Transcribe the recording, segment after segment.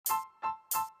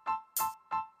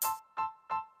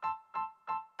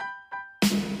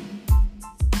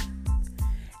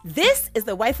This is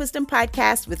the Wife Wisdom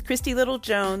Podcast with Christy Little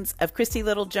Jones of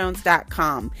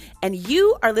ChristyLittleJones.com, and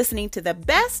you are listening to the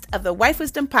best of the Wife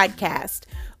Wisdom Podcast.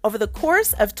 Over the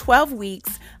course of 12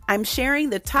 weeks, I'm sharing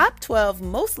the top 12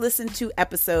 most listened to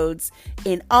episodes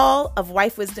in all of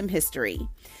Wife Wisdom history.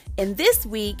 And this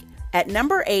week, at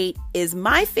number 8, is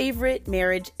my favorite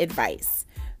marriage advice.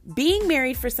 Being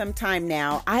married for some time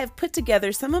now, I have put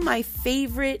together some of my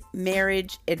favorite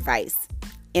marriage advice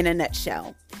in a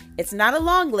nutshell. It's not a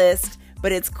long list,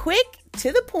 but it's quick,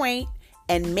 to the point,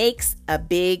 and makes a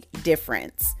big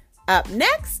difference. Up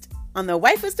next on the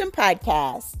Wife Wisdom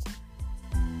Podcast.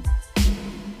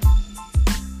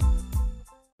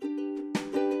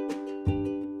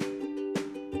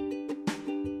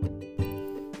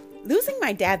 Losing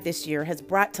my dad this year has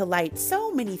brought to light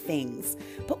so many things,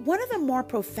 but one of the more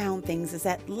profound things is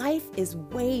that life is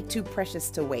way too precious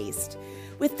to waste.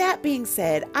 With that being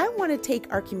said, I want to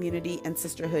take our community and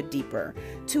sisterhood deeper,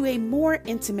 to a more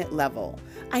intimate level.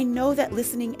 I know that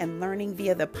listening and learning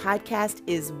via the podcast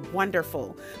is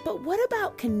wonderful, but what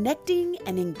about connecting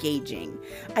and engaging?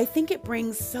 I think it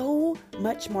brings so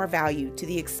much more value to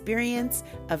the experience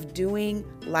of doing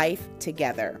life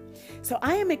together. So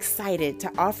I am excited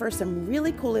to offer some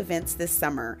really cool events this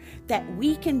summer that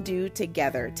we can do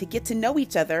together to get to know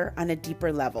each other on a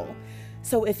deeper level.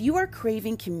 So if you are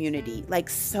craving community like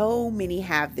so many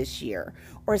have this year,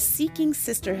 or seeking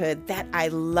sisterhood that I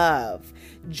love,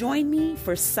 join me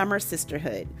for Summer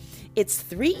Sisterhood. It's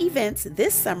 3 events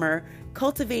this summer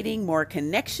cultivating more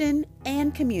connection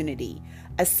and community: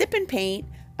 a sip and paint,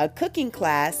 a cooking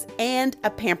class, and a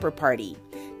pamper party.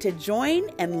 To join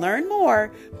and learn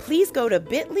more, please go to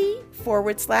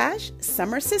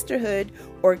bit.ly/Summer Sisterhood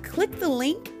or click the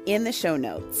link in the show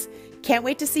notes. Can't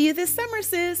wait to see you this summer,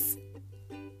 sis.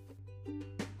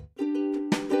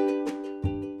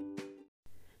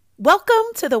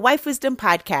 Welcome to the Wife Wisdom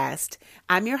Podcast.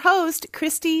 I'm your host,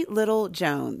 Christy Little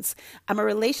Jones. I'm a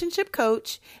relationship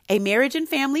coach, a marriage and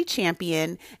family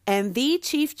champion, and the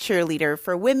chief cheerleader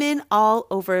for women all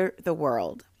over the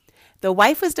world. The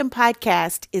Wife Wisdom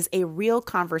Podcast is a real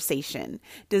conversation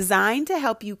designed to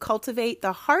help you cultivate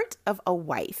the heart of a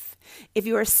wife. If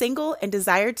you are single and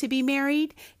desire to be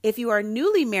married, if you are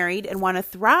newly married and want to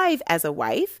thrive as a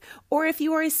wife, or if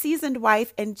you are a seasoned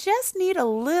wife and just need a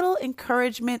little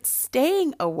encouragement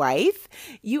staying a wife,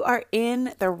 you are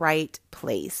in the right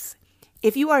place.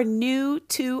 If you are new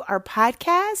to our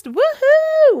podcast,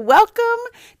 woohoo! Welcome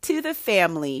to the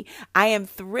family. I am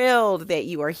thrilled that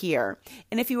you are here.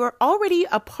 And if you are already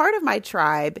a part of my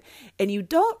tribe and you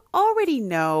don't already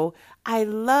know, I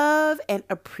love and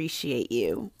appreciate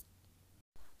you.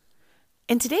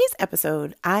 In today's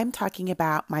episode, I'm talking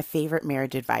about my favorite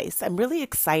marriage advice. I'm really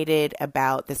excited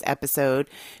about this episode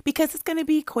because it's going to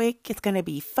be quick, it's going to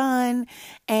be fun,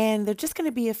 and there's just going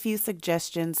to be a few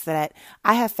suggestions that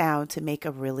I have found to make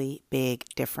a really big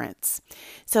difference.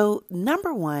 So,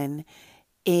 number 1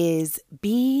 is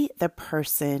be the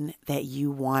person that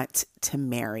you want to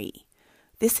marry.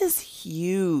 This is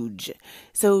huge.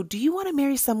 So, do you want to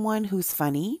marry someone who's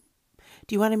funny?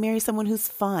 Do you want to marry someone who's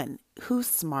fun, who's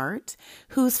smart,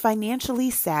 who's financially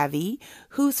savvy,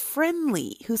 who's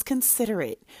friendly, who's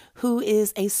considerate, who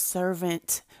is a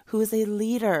servant, who is a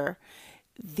leader?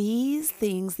 These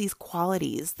things, these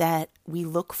qualities that we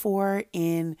look for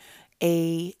in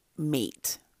a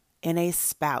mate, in a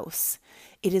spouse,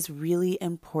 it is really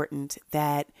important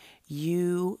that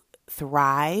you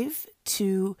thrive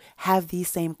to have these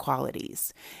same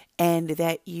qualities and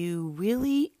that you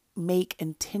really make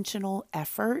intentional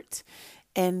effort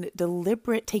and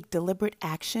take deliberate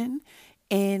action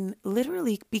in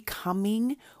literally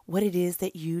becoming what it is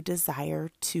that you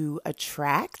desire to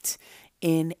attract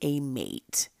in a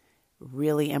mate.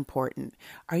 Really important.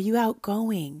 Are you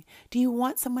outgoing? Do you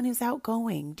want someone who's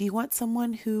outgoing? Do you want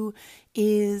someone who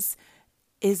is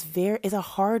a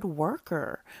hard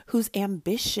worker, who's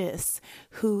ambitious,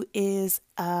 who is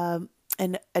an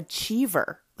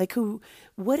achiever?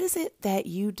 What is it that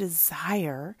you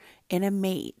desire in a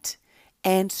mate,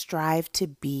 and strive to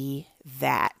be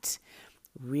that?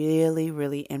 Really,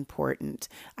 really important.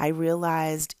 I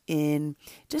realized in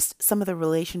just some of the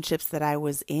relationships that I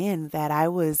was in that I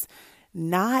was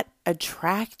not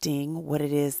attracting what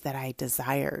it is that I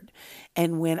desired.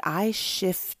 And when I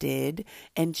shifted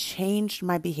and changed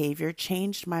my behavior,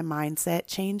 changed my mindset,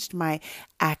 changed my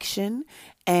action,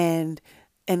 and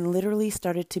literally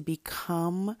started to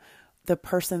become the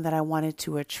person that I wanted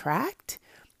to attract,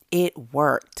 it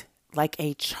worked like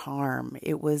a charm.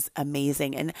 It was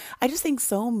amazing. And I just think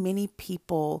so many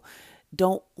people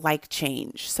don't like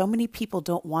change. So many people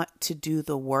don't want to do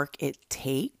the work it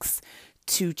takes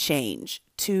to change,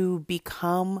 to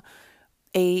become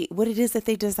what it is that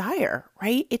they desire,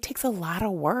 right? It takes a lot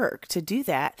of work to do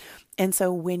that. And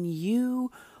so when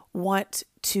you want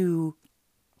to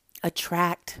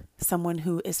attract someone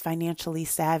who is financially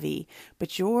savvy,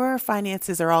 but your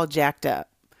finances are all jacked up,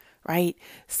 right?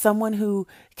 Someone who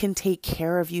can take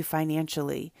care of you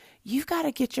financially, you've got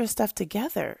to get your stuff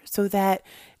together so that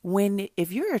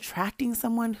if you're attracting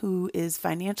someone who is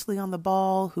financially on the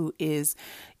ball, who is,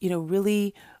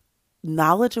 really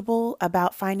knowledgeable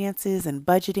about finances and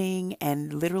budgeting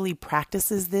and literally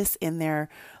practices this in their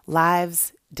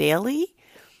lives daily,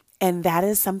 and that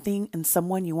is something and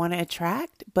someone you want to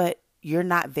attract, but you're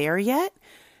not there yet,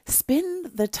 spend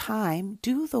the time,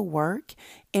 do the work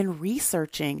in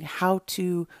researching how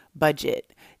to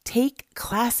budget. Take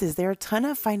classes. There are a ton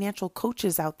of financial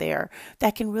coaches out there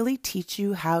that can really teach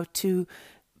you how to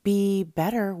be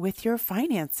better with your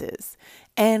finances.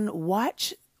 And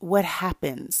watch what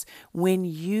happens when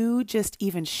you just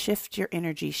even shift your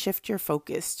energy, shift your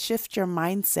focus, shift your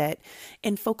mindset,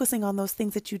 and focusing on those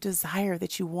things that you desire,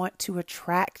 that you want to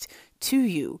attract to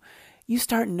you. You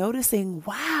start noticing,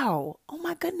 wow, oh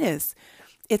my goodness.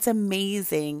 It's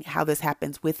amazing how this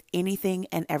happens with anything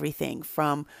and everything,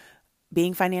 from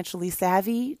being financially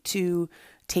savvy to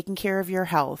taking care of your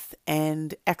health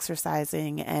and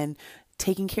exercising and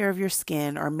taking care of your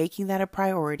skin, or making that a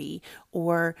priority,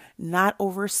 or not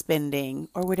overspending,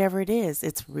 or whatever it is.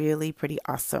 It's really pretty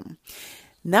awesome.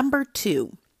 Number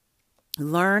 2,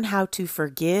 learn how to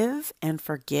forgive and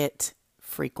forget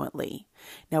frequently.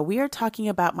 Now, we are talking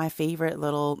about my favorite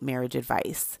little marriage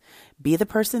advice. Be the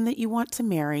person that you want to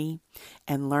marry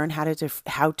and learn how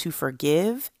to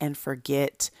forgive and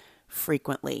forget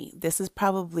frequently. This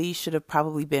should have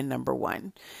probably been number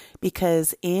 1,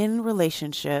 because in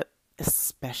relationship,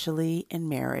 especially in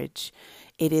marriage,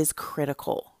 it is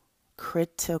critical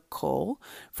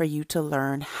for you to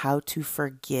learn how to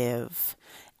forgive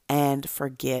and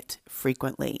forget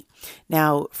frequently.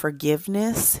 Now,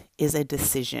 forgiveness is a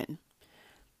decision.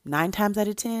 9 times out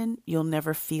of 10, you'll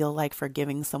never feel like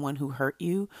forgiving someone who hurt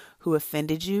you, who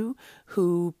offended you,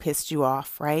 who pissed you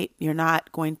off, right? You're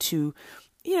not going to,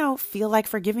 feel like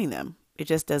forgiving them. It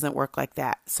just doesn't work like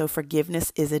that. So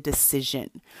forgiveness is a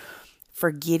decision.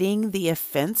 Forgetting the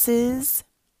offenses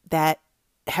that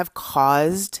have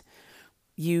caused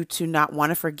you to not want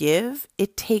to forgive,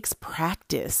 it takes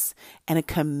practice and a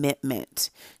commitment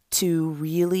to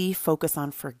really focus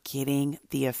on forgetting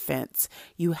the offense.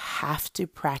 You have to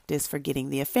practice forgetting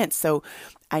the offense. So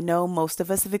I know most of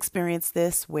us have experienced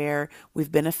this, where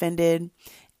we've been offended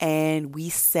and we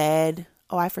said,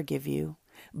 "Oh, I forgive you,"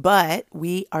 but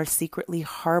we are secretly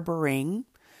harboring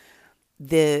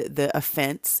the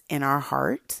offense in our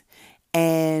heart,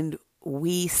 and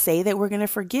we say that we're going to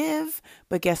forgive,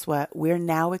 but guess what? We're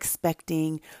now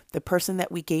expecting the person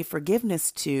that we gave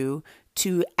forgiveness to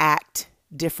act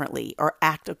differently, or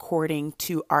act according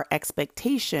to our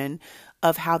expectation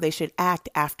of how they should act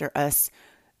after us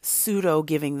pseudo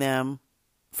giving them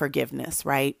forgiveness,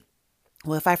 right?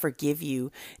 Well, if I forgave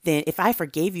you,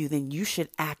 then you should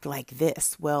act like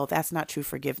this. Well, that's not true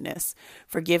forgiveness.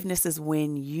 Forgiveness is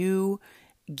when you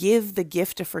give the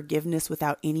gift of forgiveness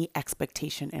without any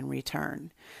expectation in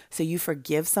return. So you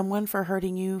forgive someone for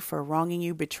hurting you, for wronging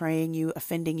you, betraying you,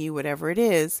 offending you, whatever it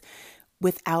is,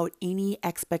 without any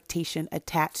expectation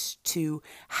attached to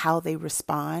how they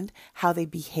respond, how they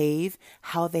behave,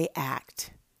 how they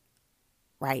act.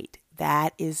 Right?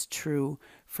 That is true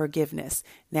forgiveness.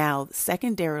 Now,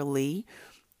 secondarily,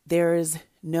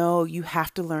 you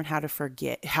have to learn how to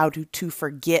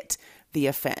forget the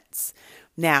offense.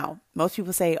 Now, most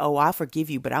people say, "Oh, I'll forgive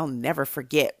you, but I'll never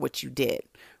forget what you did."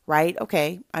 Right?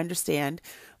 Okay, I understand.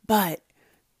 But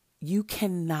you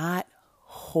cannot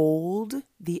hold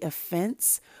the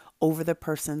offense over the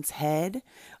person's head,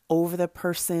 over the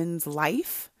person's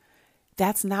life.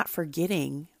 That's not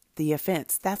forgetting the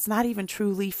offense. That's not even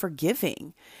truly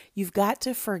forgiving. You've got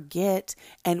to forget,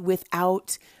 and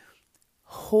without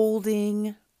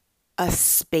holding a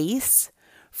space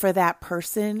for that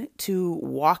person to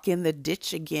walk in the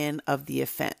ditch again of the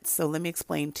offense. So let me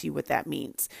explain to you what that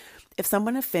means. If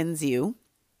someone offends you,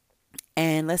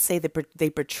 and let's say they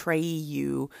betray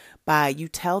you by, you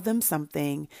tell them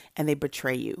something and they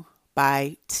betray you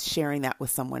by sharing that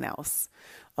with someone else.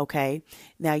 Okay.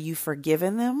 Now you've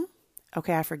forgiven them.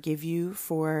 Okay. I forgive you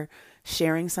for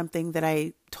sharing something that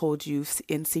I told you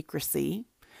in secrecy.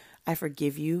 I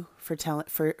forgive you for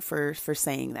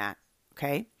saying that.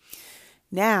 Okay.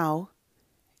 Now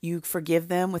you forgive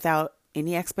them without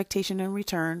any expectation in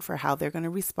return for how they're going to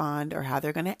respond or how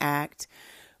they're going to act.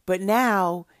 But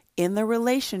now in the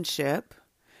relationship,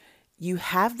 You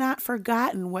have not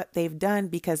forgotten what they've done,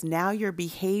 because now your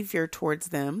behavior towards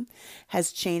them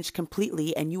has changed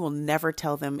completely, and you will never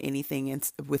tell them anything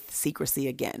with secrecy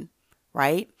again,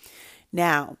 right?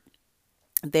 Now,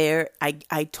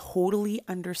 I totally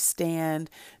understand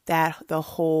that the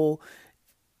whole,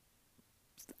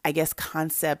 I guess,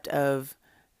 concept of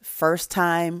first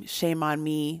time, shame on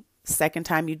me. Second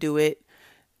time you do it,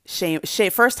 shame.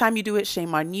 First time you do it,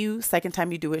 shame on you. Second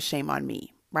time you do it, shame on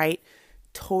me, right?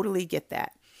 Totally get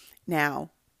that. Now,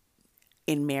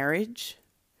 in marriage,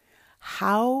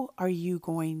 how are you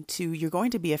going to, you're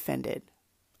going to be offended.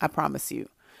 I promise you.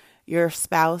 Your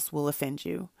spouse will offend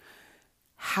you.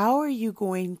 How are you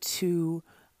going to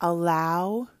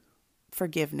allow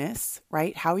forgiveness,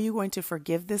 right? How are you going to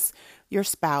forgive your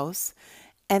spouse,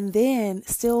 and then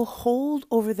still hold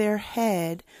over their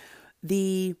head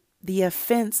the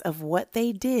offense of what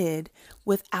they did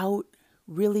without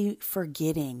really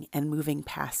forgetting and moving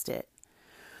past it?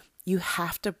 You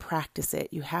have to practice it.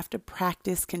 You have to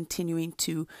practice continuing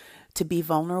to be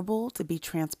vulnerable, to be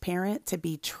transparent,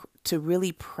 to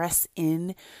really press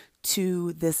in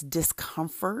to this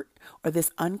discomfort or this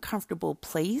uncomfortable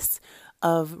place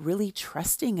of really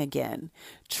trusting again,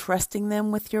 trusting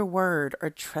them with your word, or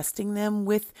trusting them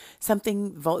with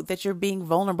something that you're being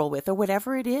vulnerable with, or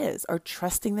whatever it is, or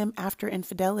trusting them after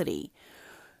infidelity.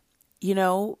 You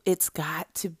know, it's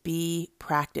got to be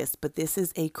practiced, but this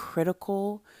is a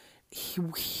critical,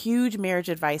 huge marriage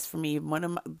advice for me. One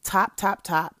of my top.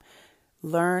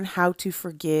 Learn how to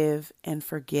forgive and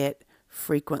forget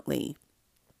frequently.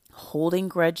 Holding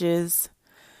grudges,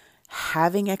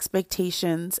 having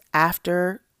expectations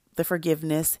after the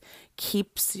forgiveness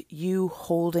keeps you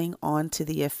holding on to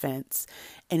the offense.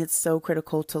 And it's so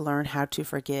critical to learn how to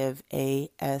forgive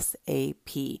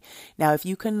ASAP. Now, if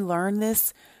you can learn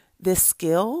this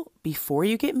skill before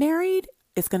you get married,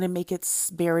 it's going to make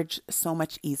marriage so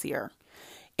much easier.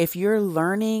 If you're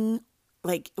learning,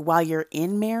 like while you're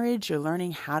in marriage, you're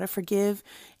learning how to forgive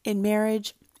in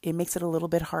marriage, it makes it a little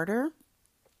bit harder.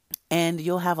 And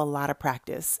you'll have a lot of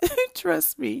practice.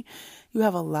 Trust me, you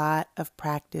have a lot of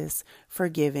practice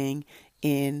forgiving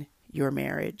in your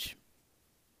marriage.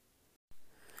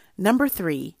 Number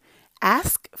 3,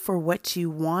 ask for what you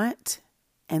want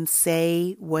and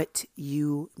say what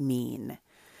you mean.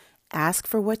 Ask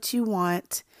for what you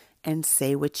want and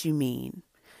say what you mean.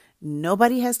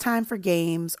 Nobody has time for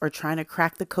games or trying to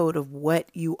crack the code of what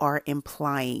you are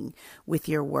implying with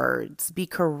your words. Be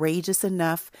courageous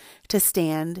enough to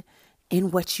stand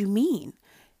in what you mean.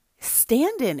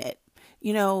 Stand in it.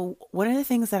 You know, one of the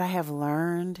things that I have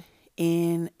learned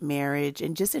in marriage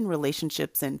and just in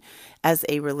relationships and as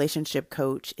a relationship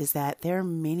coach is that there are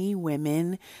many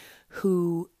women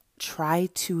who try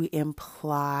to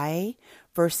imply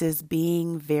versus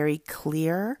being very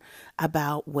clear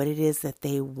about what it is that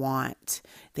they want.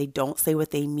 They don't say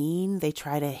what they mean. They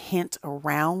try to hint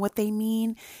around what they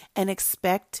mean and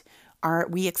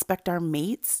we expect our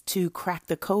mates to crack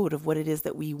the code of what it is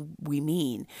that we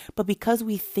mean. But because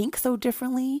we think so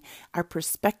differently, our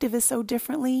perspective is so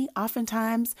differently,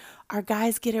 oftentimes our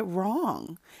guys get it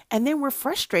wrong. And then we're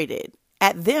frustrated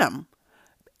at them.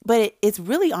 But it's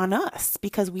really on us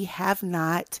because we have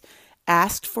not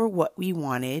asked for what we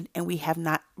wanted and we have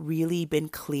not really been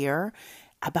clear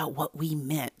about what we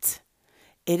meant.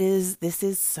 This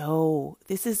is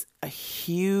a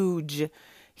huge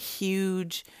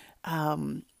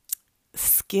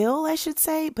skill, I should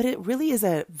say, but it really is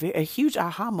a huge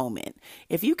aha moment.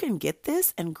 If you can get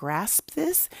this and grasp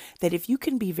this, that if you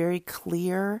can be very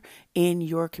clear in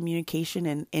your communication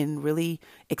and in really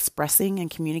expressing and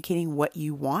communicating what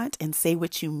you want and say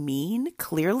what you mean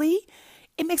clearly,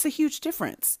 it makes a huge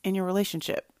difference in your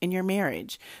relationship, in your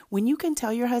marriage. When you can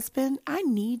tell your husband, I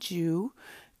need you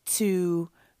to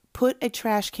put a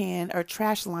trash can or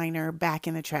trash liner back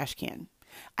in the trash can.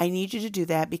 I need you to do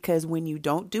that because when you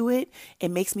don't do it, it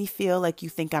makes me feel like you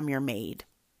think I'm your maid.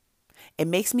 It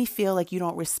makes me feel like you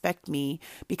don't respect me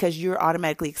because you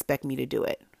automatically expect me to do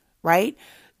it, right?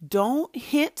 Don't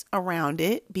hint around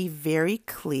it. Be very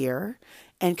clear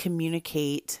and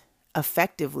communicate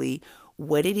effectively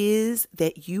what it is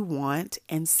that you want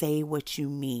and say what you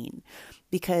mean,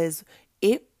 because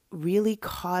it really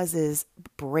causes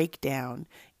breakdown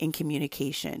in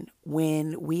communication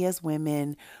when we as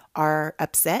women are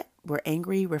upset, we're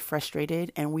angry, we're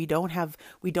frustrated, and we don't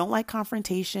like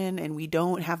confrontation, and we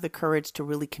don't have the courage to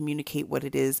really communicate what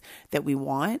it is that we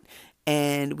want,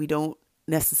 and we don't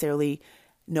necessarily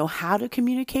know how to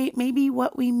communicate maybe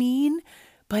what we mean.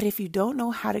 But if you don't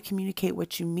know how to communicate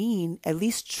what you mean, at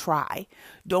least try.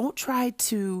 Don't try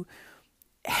to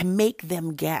make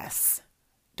them guess.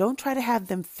 Don't try to have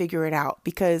them figure it out,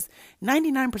 because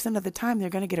 99% of the time they're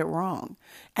going to get it wrong.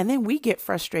 And then we get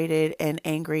frustrated and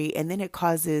angry, and then it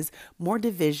causes more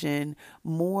division,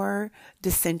 more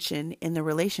dissension in the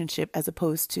relationship, as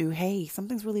opposed to, hey,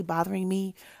 something's really bothering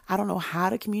me. I don't know how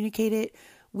to communicate it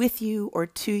with you or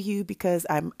to you, because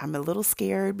I'm a little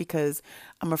scared, because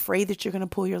I'm afraid that you're going to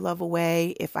pull your love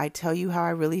away if I tell you how I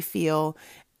really feel.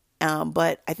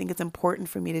 But I think it's important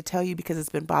for me to tell you because it's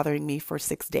been bothering me for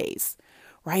 6 days,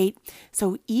 right?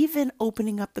 So even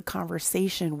opening up the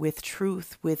conversation with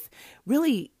truth, with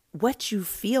really what you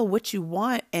feel, what you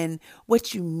want, and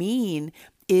what you mean,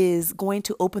 is going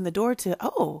to open the door to,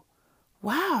 oh,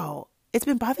 wow, it's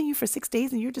been bothering you for 6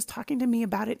 days and you're just talking to me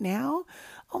about it now?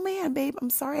 Oh man, babe, I'm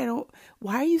sorry.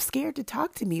 Why are you scared to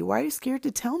talk to me? Why are you scared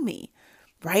to tell me?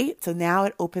 Right? So now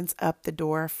it opens up the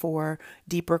door for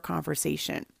deeper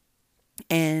conversation.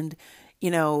 And,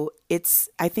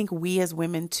 I think we as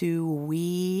women too,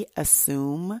 we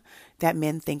assume that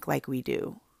men think like we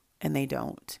do, and they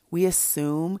don't. We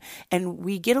assume, and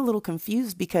we get a little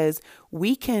confused because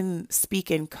we can speak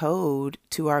in code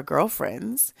to our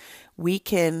girlfriends. We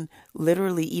can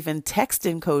literally even text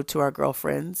in code to our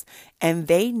girlfriends, and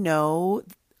they know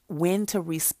when to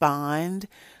respond,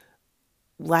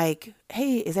 like,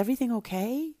 hey, is everything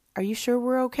okay? Are you sure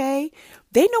we're okay?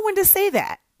 They know when to say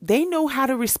that. They know how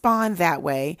to respond that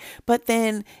way. But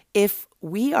then if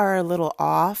we are a little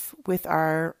off with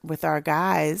our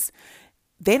guys,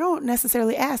 they don't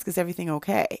necessarily ask, is everything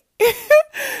okay?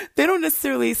 They don't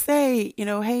necessarily say,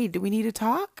 hey, do we need to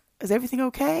talk? Is everything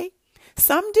okay?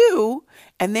 Some do,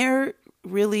 and they're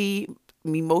really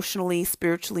emotionally,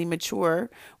 spiritually mature.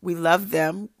 We love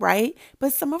them, right?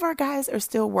 But some of our guys are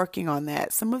still working on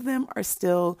that. Some of them are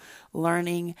still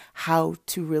learning how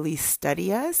to really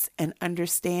study us and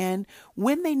understand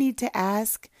when they need to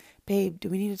ask, babe, do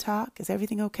we need to talk? Is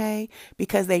everything okay?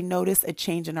 Because they notice a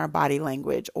change in our body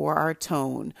language or our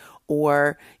tone,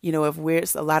 or,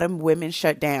 if a lot of women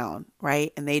shut down,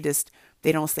 right? And they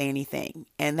don't say anything.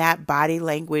 And that body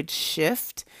language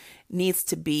shift needs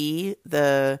to be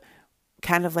the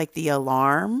kind of like the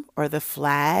alarm or the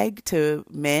flag to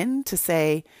men to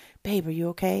say, babe, are you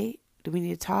okay? Do we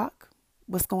need to talk?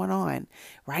 What's going on?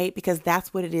 Right? Because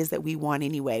that's what it is that we want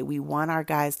anyway. We want our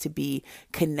guys to be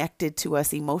connected to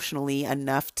us emotionally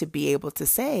enough to be able to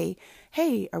say,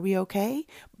 hey, are we okay?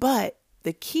 But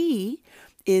the key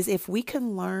is if we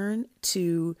can learn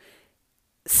to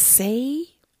say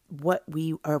what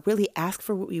we or really ask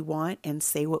for what we want and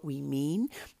say what we mean,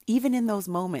 even in those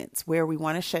moments where we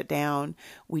want to shut down,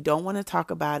 we don't want to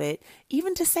talk about it,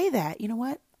 even to say that, you know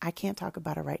what? I can't talk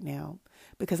about it right now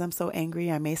because I'm so angry.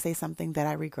 I may say something that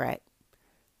I regret,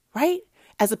 right?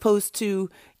 As opposed to,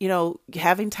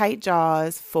 having tight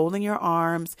jaws, folding your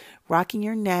arms, rocking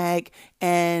your neck,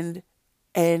 and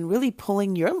really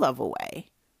pulling your love away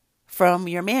from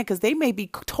your man, because they may be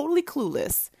totally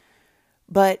clueless.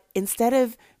 But instead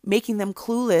of making them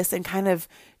clueless and kind of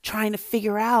trying to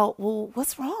figure out, well,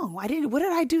 what's wrong? What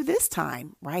did I do this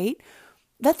time? Right?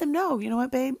 Let them know, you know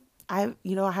what, babe? I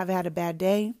have had a bad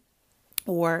day,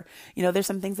 or, there's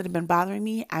some things that have been bothering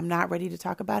me. I'm not ready to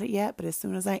talk about it yet, but as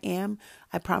soon as I am,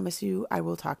 I promise you, I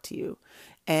will talk to you.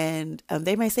 And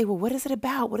they might say, well, what is it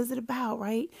about? What is it about?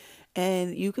 Right?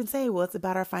 And you can say, well, it's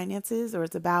about our finances, or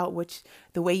it's about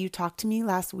the way you talked to me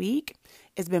last week.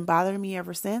 It's been bothering me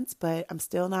ever since, but I'm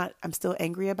still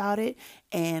angry about it.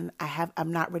 And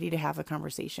I'm not ready to have a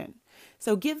conversation.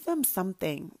 So give them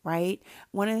something, right?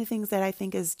 One of the things that I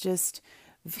think is just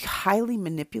highly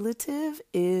manipulative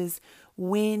is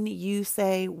when you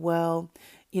say, well,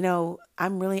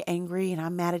 I'm really angry and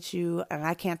I'm mad at you and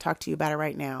I can't talk to you about it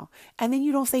right now. And then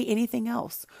you don't say anything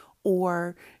else.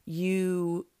 Or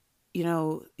your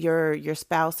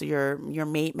spouse or your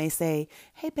mate may say,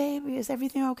 hey, baby, is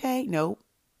everything okay? No.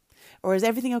 Or is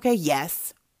everything okay?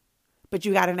 Yes. But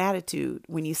you got an attitude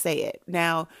when you say it.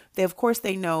 Now, of course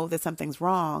they know that something's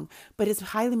wrong, but it's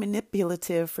highly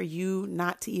manipulative for you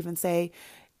not to even say,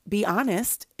 be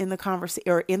honest in the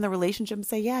conversation or in the relationship and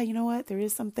say, yeah, you know what? There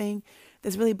is something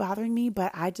that's really bothering me,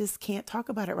 but I just can't talk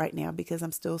about it right now because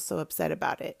I'm still so upset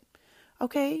about it.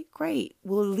 Okay, great.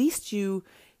 Well, at least you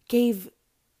gave,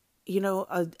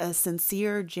 a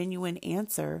sincere, genuine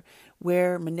answer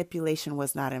where manipulation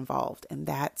was not involved. And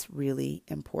that's really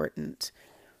important.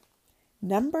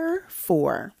 Number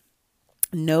 4,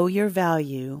 know your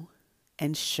value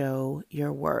and show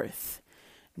your worth.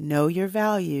 Know your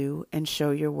value and show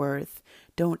your worth.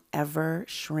 Don't ever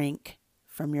shrink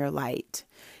from your light.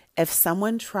 If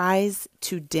someone tries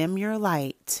to dim your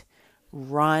light,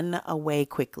 run away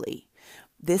quickly.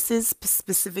 This is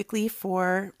specifically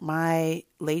for my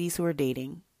ladies who are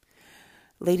dating.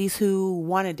 Ladies who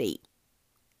want to date,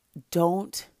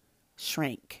 don't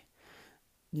shrink.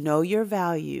 Know your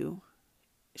value,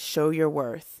 show your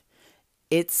worth.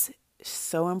 It's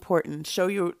so important.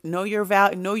 Know your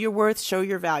value, know your worth, show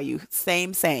your value.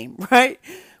 Same, right?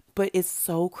 But it's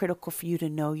so critical for you to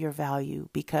know your value,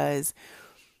 because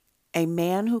a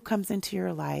man who comes into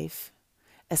your life,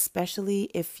 especially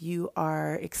if you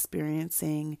are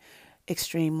experiencing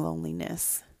extreme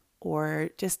loneliness or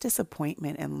just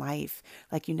disappointment in life,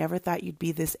 like you never thought you'd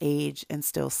be this age and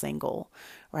still single,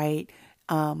 right?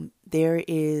 There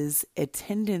is a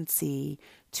tendency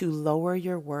to lower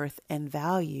your worth and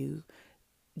value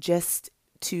just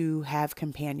to have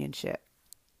companionship.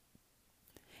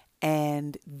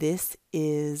 And this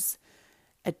is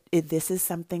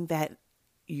something that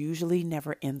usually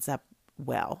never ends up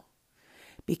well,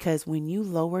 because when you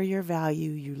lower your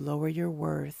value, you lower your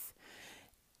worth,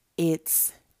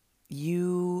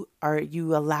 you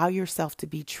allow yourself to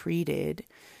be treated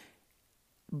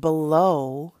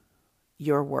below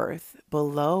your worth,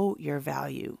 below your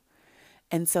value.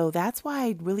 And so that's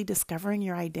why really discovering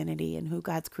your identity and who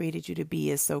God's created you to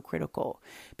be is so critical.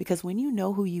 Because when you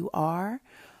know who you are,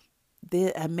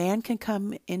 a man can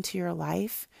come into your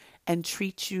life and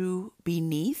treat you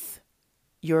beneath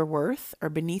your worth or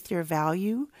beneath your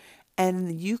value.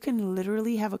 And you can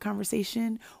literally have a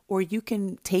conversation, or you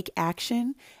can take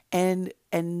action and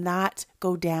not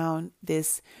go down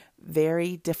this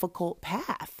very difficult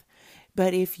path.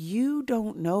 But if you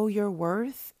don't know your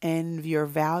worth and your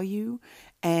value,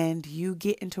 and you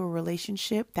get into a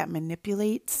relationship that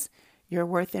manipulates your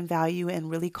worth and value and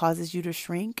really causes you to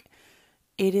shrink,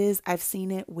 I've seen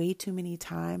it way too many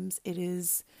times.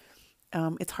 It's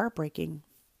heartbreaking.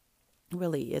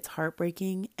 Really, it's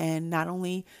heartbreaking. And not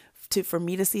only for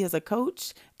me to see as a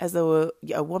coach, as a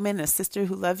woman, a sister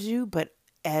who loves you, but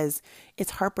as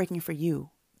it's heartbreaking for you.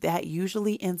 That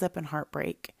usually ends up in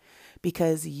heartbreak,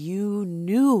 because you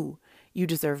knew you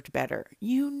deserved better.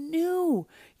 You knew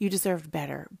you deserved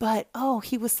better, but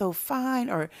he was so fine,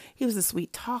 or he was a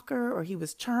sweet talker, or he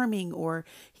was charming, or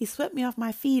he swept me off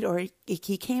my feet, or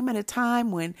he came at a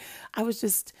time when I was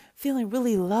just feeling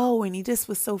really low, and he just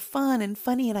was so fun and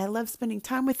funny, and I loved spending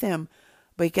time with him.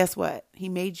 But guess what? He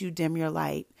made you dim your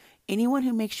light. Anyone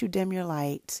who makes you dim your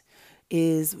light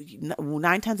is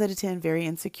 9 times out of 10 very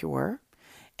insecure.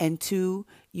 And 2,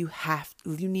 you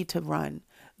need to run.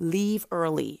 Leave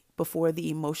early before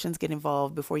the emotions get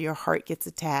involved, before your heart gets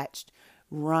attached.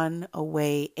 Run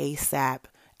away ASAP,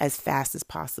 as fast as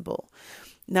possible.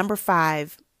 Number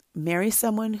 5, marry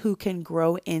someone who can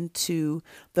grow into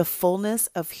the fullness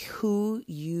of who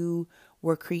you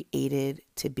were created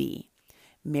to be.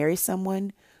 Marry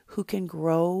someone who can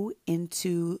grow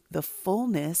into the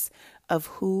fullness of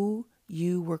who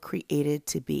you were created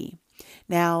to be.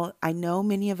 Now, I know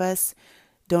many of us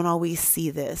don't always see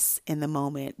this in the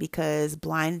moment, because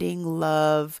blinding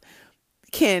love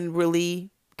can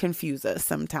really confuse us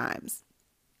sometimes.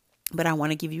 But I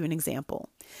want to give you an example.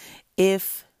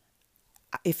 If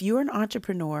you're an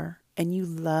entrepreneur and you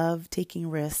love taking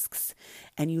risks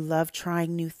and you love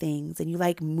trying new things and you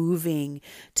like moving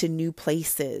to new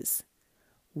places,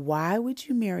 why would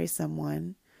you marry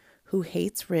someone who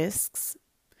hates risks,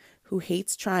 who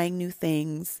hates trying new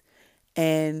things,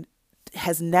 and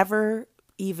has never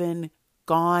even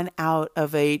gone out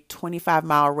of a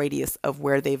 25-mile radius of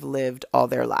where they've lived all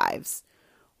their lives?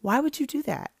 Why would you do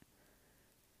that?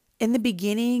 In the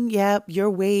beginning, your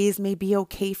ways may be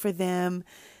okay for them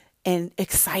and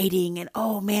exciting, and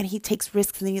oh man, he takes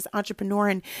risks and he's an entrepreneur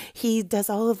and he does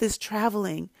all of this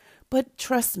traveling. But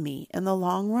trust me, in the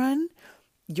long run,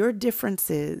 your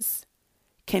differences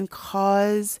can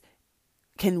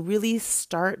really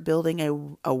start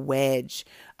building a wedge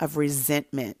of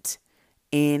resentment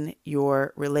in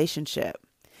your relationship.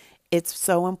 It's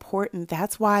so important.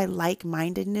 That's why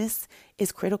like-mindedness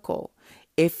is critical.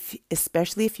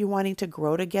 Especially if you're wanting to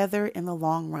grow together in the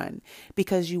long run,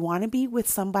 because you want to be with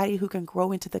somebody who can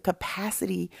grow into the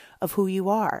capacity of who you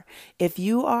are. If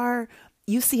you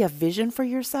see a vision for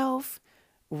yourself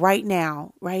right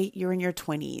now, right? You're in your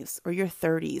 20s or your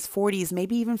 30s, 40s,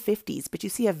 maybe even 50s, but you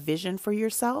see a vision for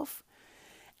yourself,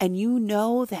 and you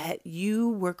know that you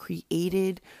were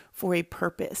created for a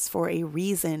purpose, for a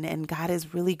reason, and God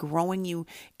is really growing you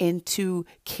into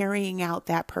carrying out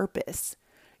that purpose.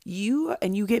 You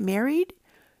get married,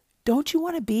 don't you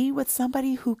want to be with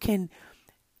somebody who can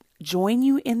join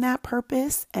you in that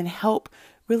purpose and help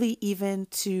really even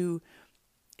to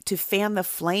fan the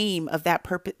flame of that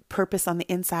purpose on the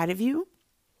inside of you,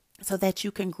 so that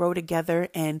you can grow together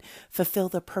and fulfill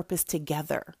the purpose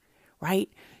together,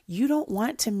 right? You don't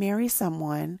want to marry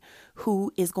someone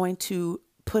who is going to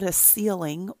put a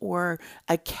ceiling or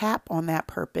a cap on that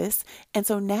purpose. And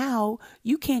so now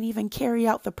you can't even carry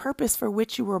out the purpose for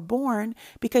which you were born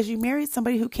because you married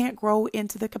somebody who can't grow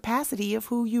into the capacity of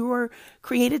who you were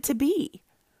created to be.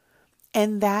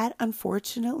 And that,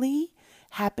 unfortunately,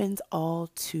 happens all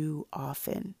too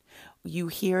often. You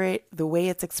hear it, the way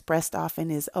it's expressed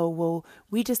often is, oh, well,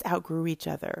 we just outgrew each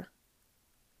other.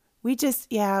 We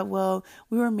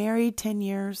were married 10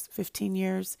 years, 15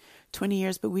 years, 20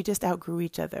 years, but we just outgrew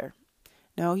each other.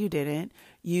 No, you didn't.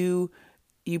 You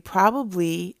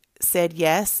probably said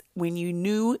yes when you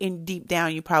knew in deep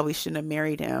down you probably shouldn't have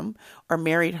married him or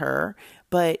married her,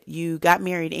 but you got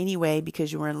married anyway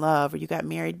because you were in love, or you got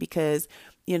married because,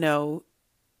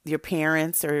 your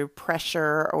parents or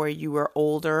pressure, or you were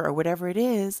older or whatever it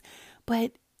is.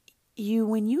 But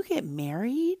when you get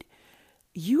married,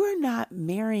 you are not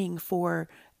marrying for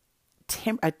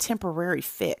a temporary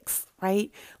fix,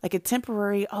 right? Like a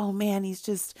temporary, oh man, he's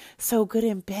just so good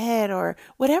in bed or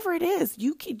whatever it is.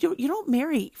 You don't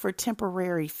marry for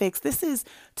temporary fix. This is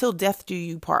till death do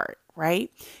you part,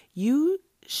 right? You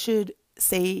should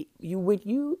say, when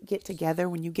you get together,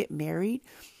 when you get married,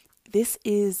 this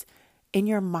is in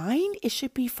your mind, it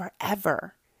should be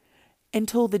forever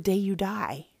until the day you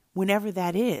die, whenever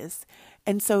that is.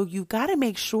 And so you got to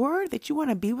make sure that you want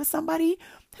to be with somebody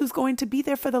who's going to be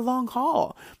there for the long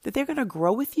haul, that they're going to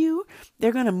grow with you.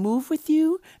 They're going to move with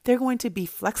you. They're going to be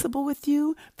flexible with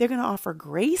you. They're going to offer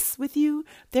grace with you.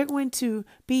 They're going to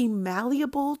be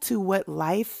malleable to what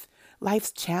life's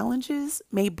challenges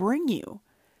may bring you.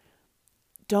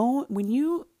 When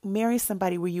you marry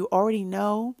somebody where you already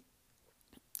know,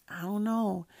 I don't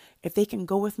know if they can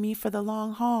go with me for the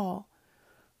long haul,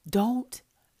 don't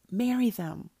marry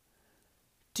them.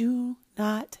 Do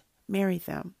not marry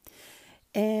them.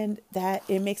 And that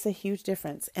it makes a huge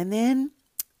difference. And then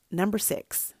number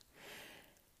 6,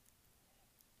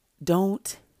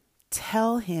 don't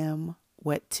tell him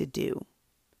what to do.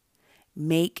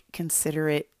 Make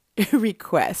considerate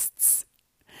requests.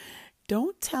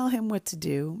 Don't tell him what to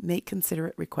do. Make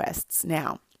considerate requests.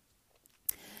 Now,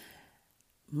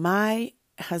 my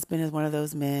husband is one of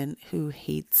those men who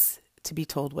hates to be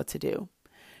told what to do.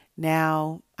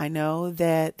 Now, I know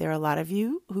that there are a lot of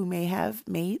you who may have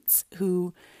mates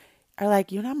who are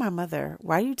like, you're not my mother.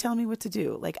 Why are you telling me what to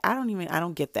do? Like, I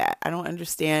don't get that. I don't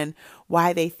understand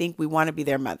why they think we want to be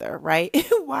their mother, right?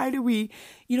 Why do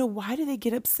they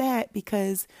get upset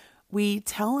because we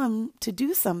tell them to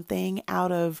do something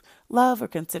out of love or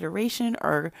consideration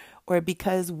or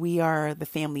because we are the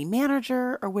family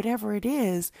manager or whatever it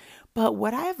is. But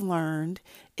what I've learned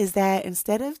is that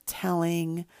instead of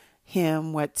telling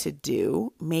him what to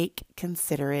do, make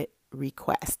considerate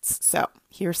requests. So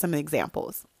here's some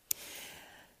examples.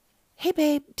 Hey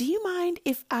babe, do you mind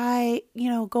if I,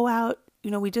 go out,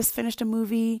 we just finished a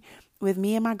movie with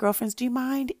me and my girlfriends. Do you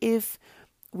mind if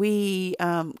we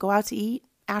go out to eat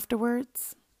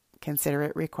afterwards?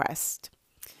 Considerate request.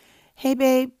 Hey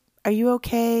babe, are you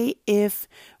okay if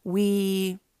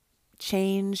we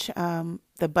change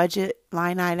the budget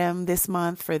line item this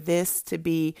month for this to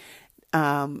be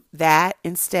that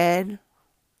instead?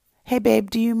 Hey babe,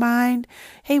 do you mind?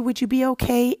 Hey, would you be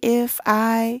okay if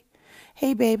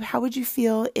hey babe, how would you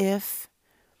feel if?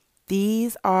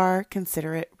 These are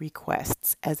considerate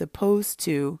requests, as opposed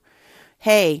to,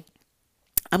 hey,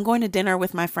 I'm going to dinner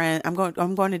with my friend. I'm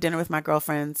going to dinner with my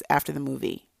girlfriends after the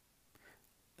movie.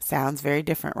 Sounds very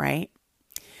different, right?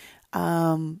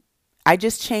 I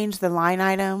just changed the line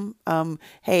item.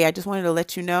 Hey, I just wanted to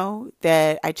let you know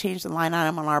that I changed the line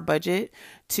item on our budget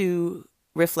to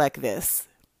reflect this.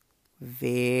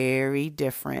 Very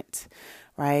different,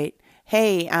 right?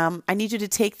 Hey, I need you to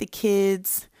take the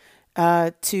kids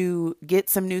to get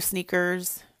some new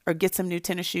sneakers or get some new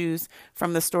tennis shoes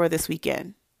from the store this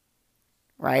weekend,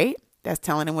 right? That's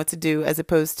telling them what to do, as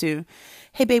opposed to,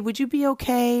 hey, babe, would you be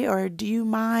okay? Or do you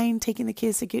mind taking the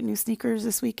kids to get new sneakers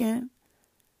this weekend?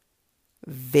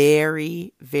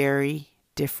 Very, very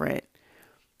different.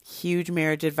 Huge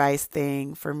marriage advice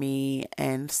thing for me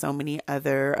and so many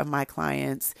other of my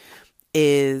clients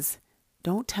is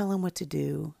don't tell them what to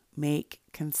do. Make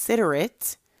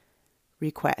considerate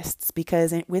requests,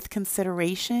 because with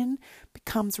consideration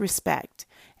becomes respect.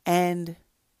 And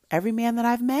every man that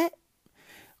I've met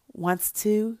wants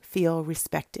to feel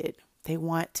respected. They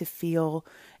want to feel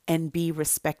and be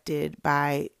respected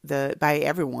by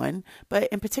everyone, but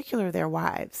in particular their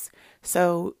wives.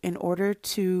 So in order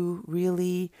to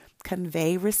really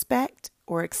convey respect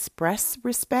or express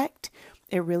respect,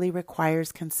 it really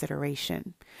requires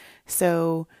consideration.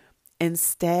 So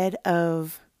instead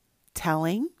of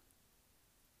telling,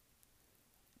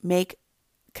 make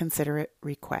considerate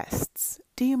requests.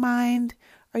 Do you mind?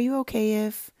 Are you okay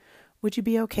if? Would you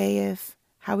be okay if?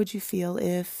 How would you feel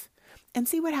if? And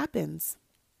see what happens.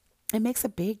 It makes a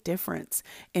big difference.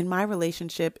 In my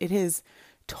relationship, it has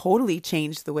totally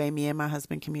changed the way me and my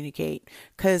husband communicate,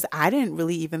 because I didn't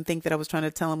really even think that I was trying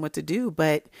to tell him what to do,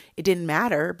 but it didn't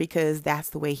matter because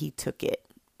that's the way he took it,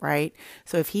 right?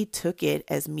 So if he took it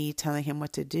as me telling him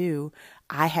what to do,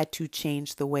 I had to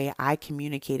change the way I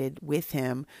communicated with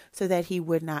him so that he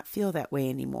would not feel that way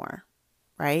anymore,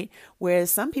 right?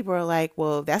 Whereas some people are like,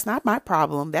 well, that's not my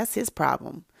problem. That's his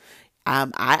problem.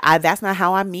 That's not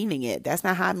how I'm meaning it. That's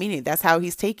not how I'm meaning it. That's how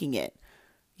he's taking it.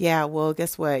 Yeah, well,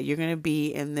 guess what? You're going to be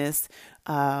in this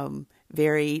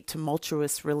very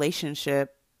tumultuous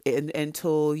relationship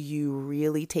until you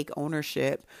really take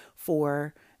ownership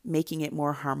for making it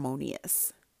more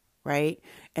harmonious, right?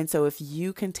 And so if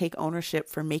you can take ownership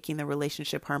for making the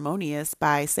relationship harmonious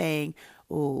by saying,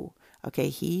 oh, okay,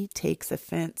 he takes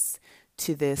offense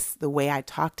to this, the way I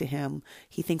talk to him.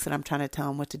 He thinks that I'm trying to tell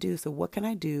him what to do. So what can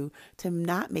I do to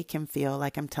not make him feel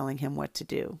like I'm telling him what to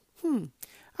do?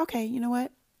 Okay, you know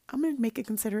what? I'm going to make a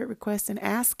considerate request and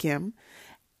ask him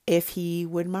if he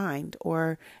would mind,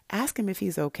 or ask him if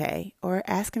he's okay, or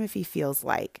ask him if he feels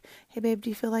like, hey babe, do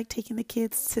you feel like taking the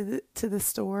kids to the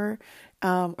store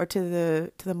or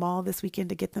to the mall this weekend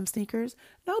to get them sneakers?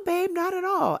 No, babe, not at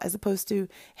all. As opposed to,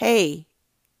 hey,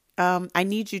 I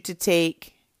need you to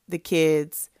take the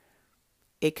kids.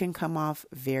 It can come off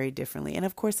very differently. And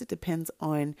of course, it depends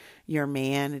on your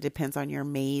man. It depends on your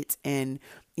mate and,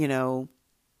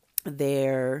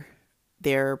 their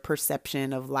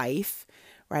perception of life,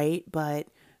 right? But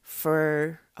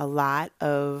for a lot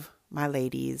of my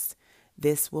ladies,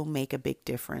 this will make a big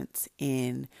difference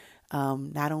in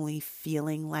not only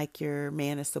feeling like your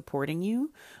man is supporting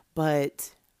you,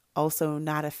 but also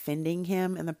not offending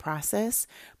him in the process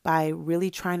by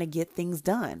really trying to get things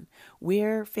done.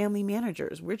 We're family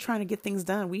managers. We're trying to get things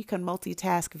done. We can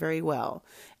multitask very well.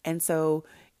 And so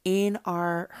in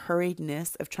our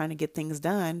hurriedness of trying to get things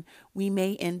done, we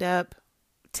may end up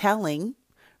telling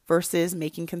versus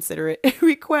making considerate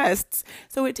requests.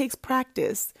 So it takes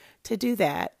practice to do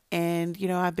that. And,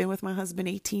 I've been with my husband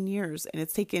 18 years, and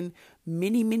it's taken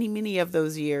many, many, many of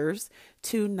those years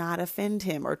to not offend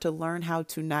him, or to learn how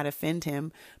to not offend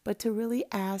him, but to really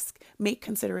make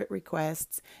considerate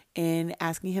requests and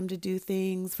asking him to do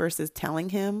things versus telling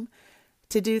him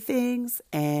to do things.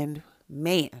 And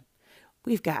man,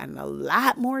 we've gotten a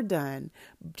lot more done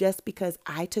just because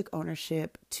I took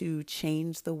ownership to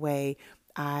change the way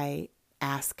I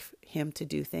ask him to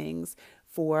do things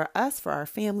for us, for our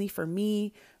family, for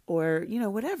me, or,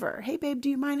 whatever. Hey, babe, do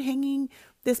you mind hanging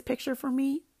this picture for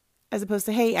me? As opposed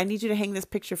to, hey, I need you to hang this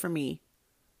picture for me.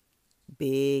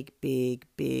 Big, big,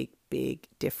 big, big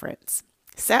difference.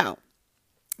 So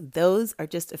those are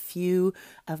just a few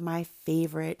of my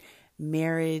favorite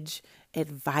marriage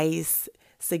advice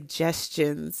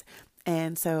suggestions.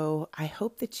 And so I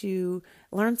hope that you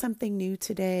learned something new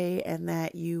today, and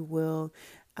that you will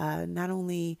not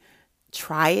only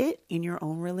try it in your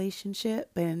own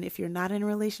relationship, but if you're not in a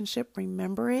relationship,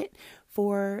 remember it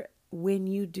for when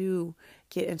you do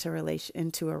get into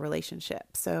a relationship.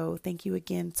 So thank you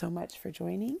again so much for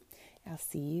joining. I'll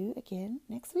see you again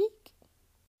next week.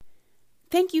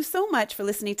 Thank you so much for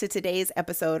listening to today's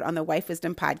episode on the Wife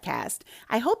Wisdom Podcast.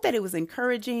 I hope that it was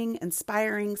encouraging,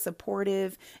 inspiring,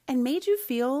 supportive, and made you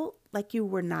feel like you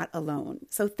were not alone.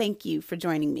 So thank you for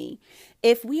joining me.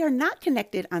 If we are not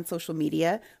connected on social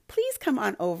media, please come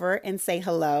on over and say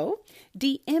hello.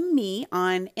 DM me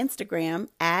on Instagram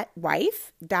at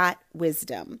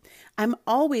wife.wisdom. I'm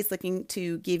always looking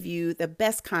to give you the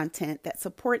best content that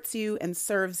supports you and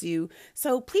serves you.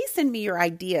 So please send me your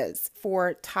ideas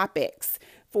for topics,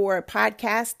 for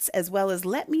podcasts, as well as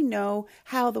let me know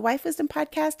how the Wife Wisdom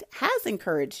Podcast has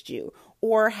encouraged you,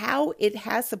 or how it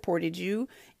has supported you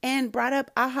and brought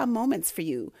up aha moments for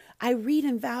you. I read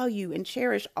and value and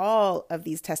cherish all of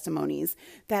these testimonies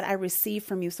that I receive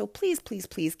from you. So please, please,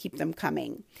 please keep them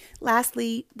coming.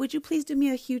 Lastly, would you please do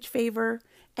me a huge favor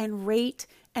and rate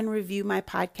and review my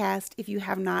podcast if you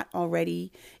have not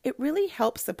already? It really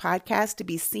helps the podcast to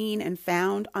be seen and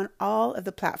found on all of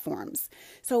the platforms.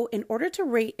 So in order to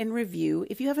rate and review,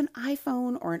 if you have an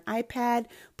iPhone or an iPad,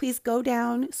 please scroll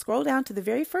down to the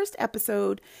very first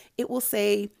episode. It will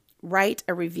say, write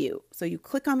a review. So you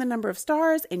click on the number of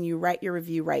stars and you write your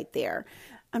review right there.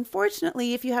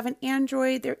 Unfortunately, if you have an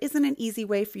Android, there isn't an easy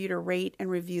way for you to rate and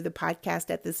review the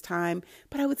podcast at this time,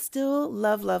 but I would still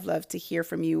love, love, love to hear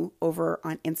from you over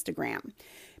on Instagram.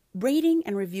 Rating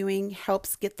and reviewing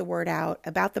helps get the word out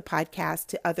about the podcast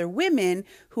to other women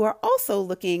who are also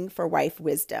looking for wife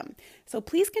wisdom. So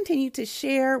please continue to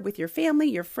share with your family,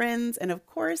 your friends, and of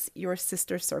course, your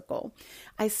sister circle.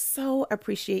 I so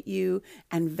appreciate you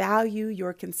and value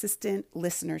your consistent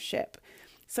listenership.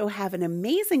 So have an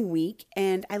amazing week,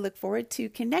 and I look forward to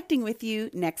connecting with you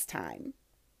next time.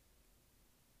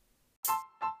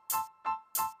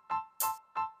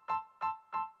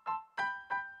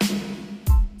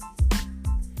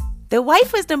 The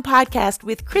Wife Wisdom Podcast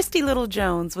with Christy Little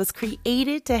Jones was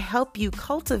created to help you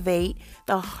cultivate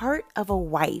the heart of a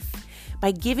wife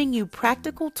by giving you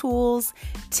practical tools,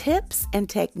 tips, and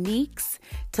techniques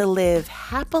to live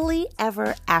happily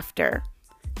ever after.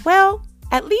 Well,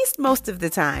 at least most of the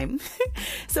time.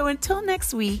 So until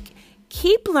next week,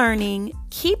 keep learning,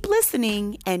 keep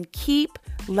listening, and keep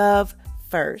love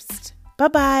first.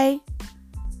 Bye-bye.